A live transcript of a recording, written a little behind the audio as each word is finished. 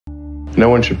No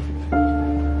one should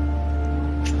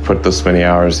put this many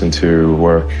hours into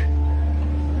work.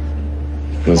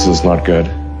 This is not good.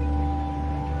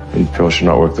 And people should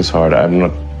not work this hard.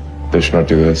 They should not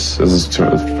do this. It's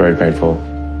very painful.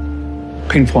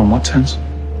 Painful in what sense?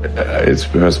 It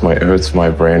hurts my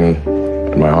brain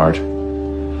and my heart.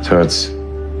 It hurts.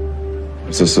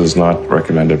 This is not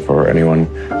recommended for anyone.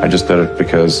 I just did it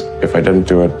because if I didn't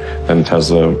do it, then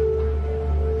Tesla,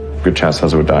 good chance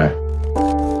Tesla would die.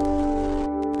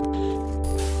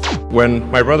 When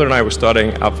my brother and I were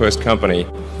starting our first company,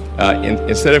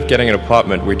 instead of getting an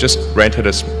apartment, we just rented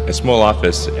a small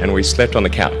office and we slept on the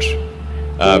couch.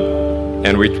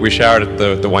 And we showered at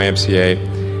the YMCA,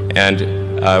 and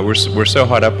we're so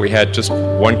hot up we had just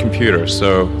one computer.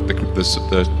 So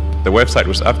the website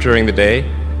was up during the day,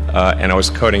 and I was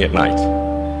coding at night,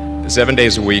 7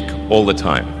 days a week, all the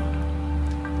time.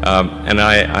 And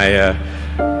I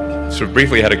sort of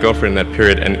briefly had a girlfriend in that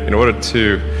period, and in order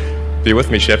to be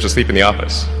with me, she had to sleep in the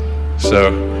office.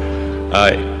 So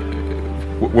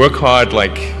work hard,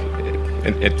 like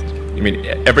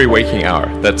every waking hour.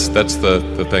 That's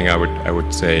the thing I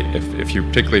would say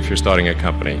particularly if you're starting a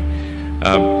company.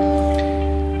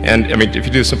 And I mean, if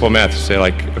you do simple math, say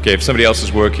like, okay, if somebody else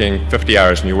is working 50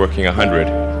 hours and you're working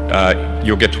 100,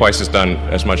 you'll get twice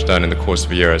as much done in the course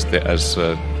of a year as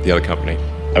the other company.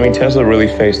 I mean, Tesla really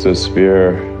faced a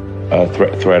severe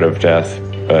threat of death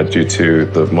due to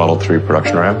the Model 3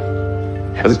 production ramp.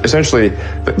 Essentially,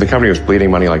 the company was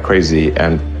bleeding money like crazy,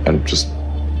 and just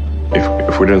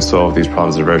if we didn't solve these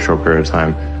problems in a very short period of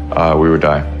time, we would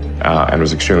die. And it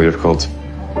was extremely difficult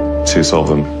to solve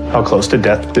them. How close to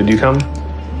death did you come?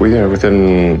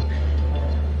 Within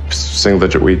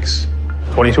single-digit weeks.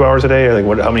 22 hours a day, or like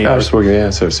what? How many hours? I was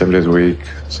working, so 7 days a week,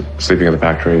 sleeping in the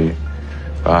factory.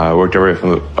 I worked in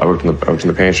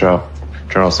the paint shop,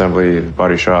 general assembly,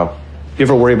 body shop. You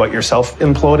ever worry about yourself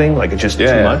imploding? Like it's just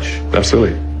too much?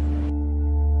 Absolutely.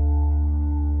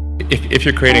 If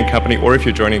you're creating a company or if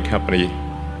you're joining a company,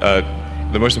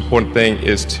 the most important thing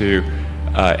is to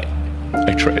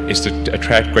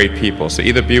attract great people. So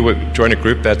either join a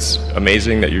group that's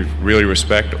amazing that you really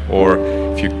respect, or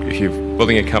if you're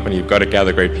building a company, you've got to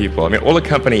gather great people. I mean, all a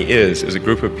company is a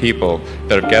group of people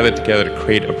that have gathered together to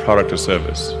create a product or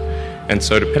service. And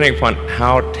so depending upon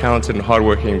how talented and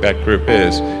hardworking that group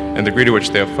is, and the degree to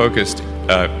which they are focused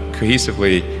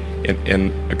cohesively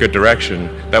in a good direction,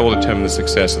 that will determine the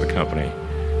success of the company.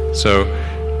 So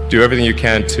do everything you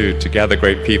can to gather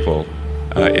great people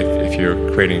if you're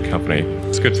creating a company.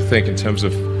 It's good to think in terms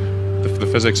of the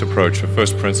physics approach, or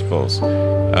first principles,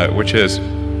 which is,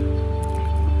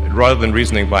 rather than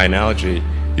reasoning by analogy,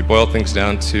 you boil things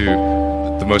down to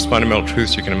the most fundamental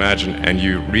truths you can imagine, and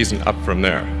you reason up from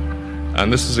there.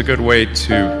 And this is a good way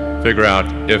to figure out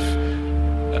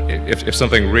if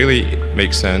something really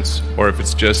makes sense, or if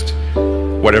it's just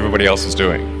what everybody else is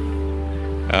doing.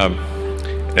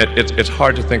 It's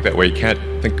hard to think that way. You can't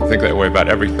think that way about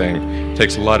everything. It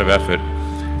takes a lot of effort.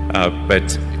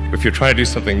 But if you're trying to do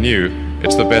something new,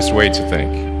 it's the best way to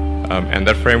think. And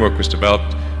that framework was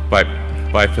developed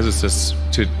by physicists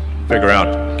to figure out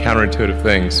counterintuitive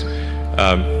things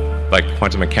like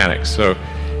quantum mechanics. So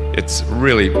it's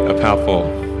really a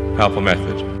powerful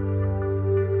method.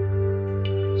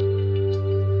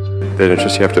 Then it's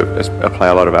just you have to apply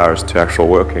a lot of hours to actually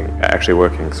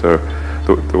working. So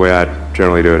the way I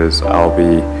generally do it is I'll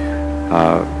be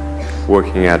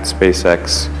working at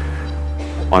SpaceX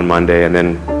on Monday, and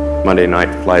then Monday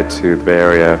night fly to the Bay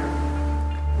Area,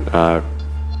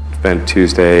 spend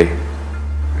Tuesday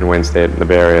and Wednesday in the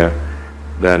Bay Area,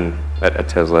 then at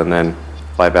Tesla, and then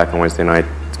fly back on Wednesday night,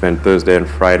 spend Thursday and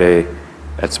Friday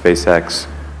at SpaceX.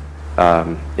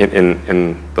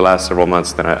 In the last several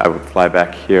months, then I would fly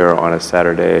back here on a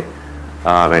Saturday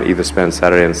and either spend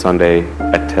Saturday and Sunday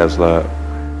at Tesla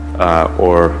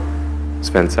or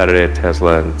spend Saturday at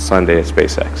Tesla and Sunday at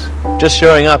SpaceX. Just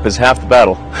showing up is half the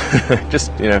battle.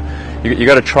 Just, you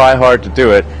got to try hard to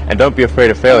do it, and don't be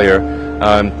afraid of failure.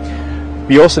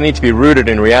 But you also need to be rooted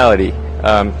in reality.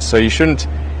 So you shouldn't,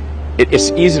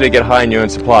 it's easy to get high in your own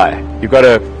supply. You've got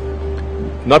to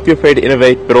not be afraid to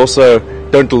innovate, but also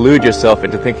don't delude yourself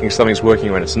into thinking something's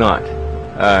working when it's not.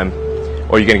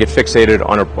 Or you're going to get fixated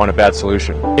on a bad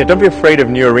solution. Yeah, don't be afraid of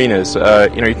new arenas.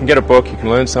 You can get a book, you can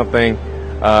learn something,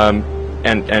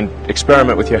 and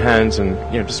experiment with your hands, and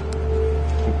just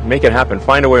make it happen.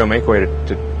 Find a way or make a way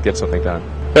to get something done.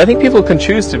 But I think people can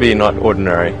choose to be not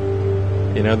ordinary.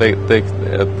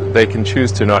 They can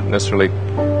choose to not necessarily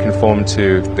conform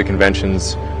to the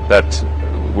conventions that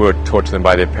were taught to them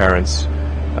by their parents.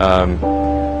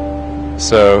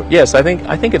 So yes, I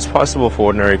think it's possible for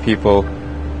ordinary people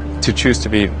to choose to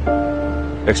be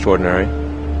extraordinary.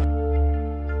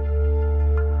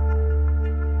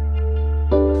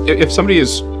 If somebody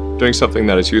is doing something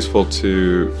that is useful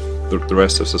to the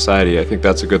rest of society, I think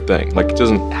that's a good thing. Like, it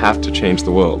doesn't have to change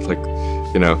the world. Like,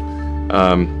 you know,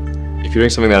 if you're doing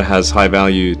something that has high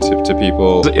value to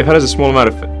people, if it has a small amount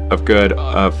of good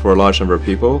for a large number of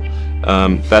people, I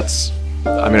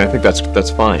think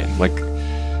that's fine. Like,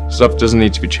 stuff doesn't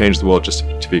need to be changed the world just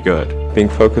to be good. Being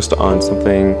focused on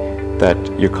something that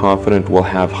you're confident will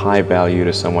have high value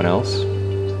to someone else,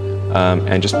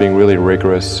 and just being really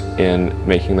rigorous in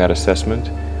making that assessment,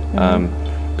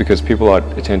 because people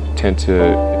tend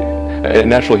to, a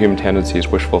natural human tendency is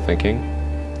wishful thinking.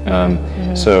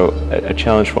 So a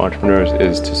challenge for entrepreneurs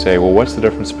is to say, well, what's the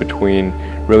difference between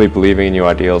really believing in your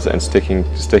ideals and sticking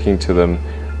to them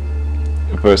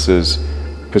versus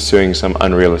pursuing some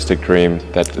unrealistic dream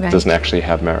that doesn't actually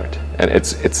have merit? And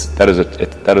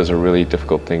that is a really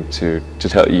difficult thing to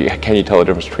tell you. Can you tell the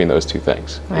difference between those two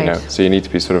things? Right. You know? So you need to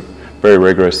be sort of very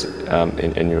rigorous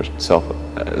in your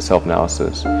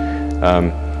self-analysis.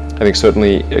 I think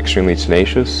certainly extremely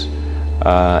tenacious,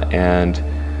 and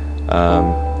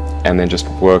then just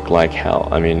work like hell.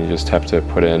 I mean, you just have to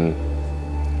put in,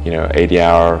 80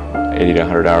 to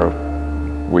 100 hour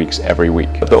weeks every week.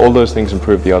 But all those things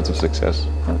improve the odds of success.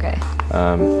 Okay.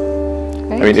 I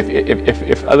mean,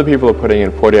 if other people are putting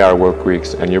in 40-hour work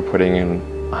weeks and you're putting in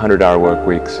 100-hour work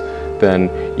weeks, then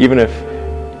even if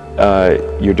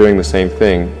you're doing the same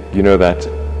thing, you know that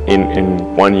in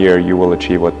 1 year you will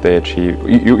achieve what they achieve.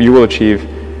 You will achieve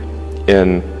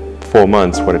in 4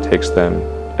 months what it takes them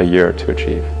a year to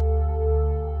achieve.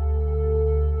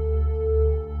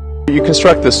 You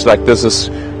construct this like there's this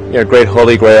great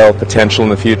holy grail potential in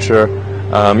the future.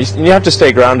 You have to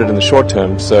stay grounded in the short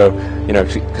term. So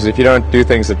because if you don't do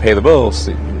things that pay the bills,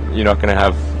 you're not going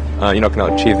to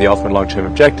achieve the ultimate long-term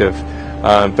objective.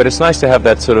 But it's nice to have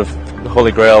that sort of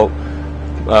holy grail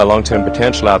long-term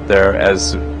potential out there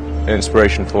as an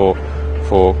inspiration for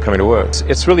coming to work.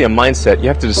 It's really a mindset. You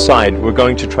have to decide, we're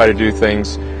going to try to do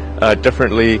things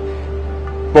differently,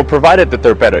 well, provided that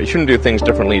they're better. You shouldn't do things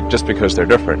differently just because they're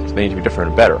different. They need to be different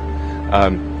and better.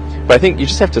 But I think you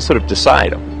just have to sort of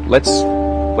decide,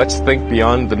 let's think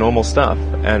beyond the normal stuff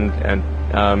and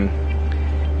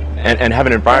have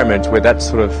an environment where that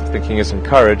sort of thinking is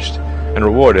encouraged and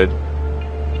rewarded,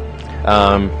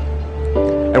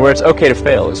 and where it's okay to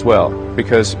fail as well.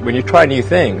 Because when you try new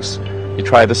things, you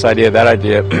try this idea, that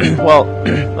idea, well,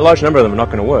 a large number of them are not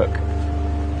going to work,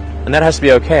 and that has to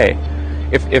be okay.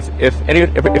 If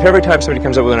every time somebody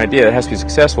comes up with an idea that has to be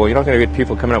successful, you're not going to get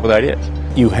people coming up with ideas.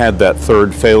 You had that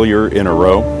third failure in a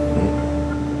row.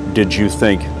 Did you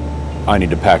think, I need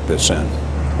to pack this in?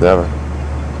 Never.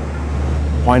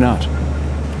 Why not?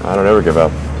 I don't ever give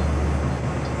up.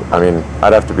 I mean,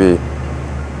 I'd have to be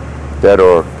dead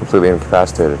or completely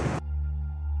incapacitated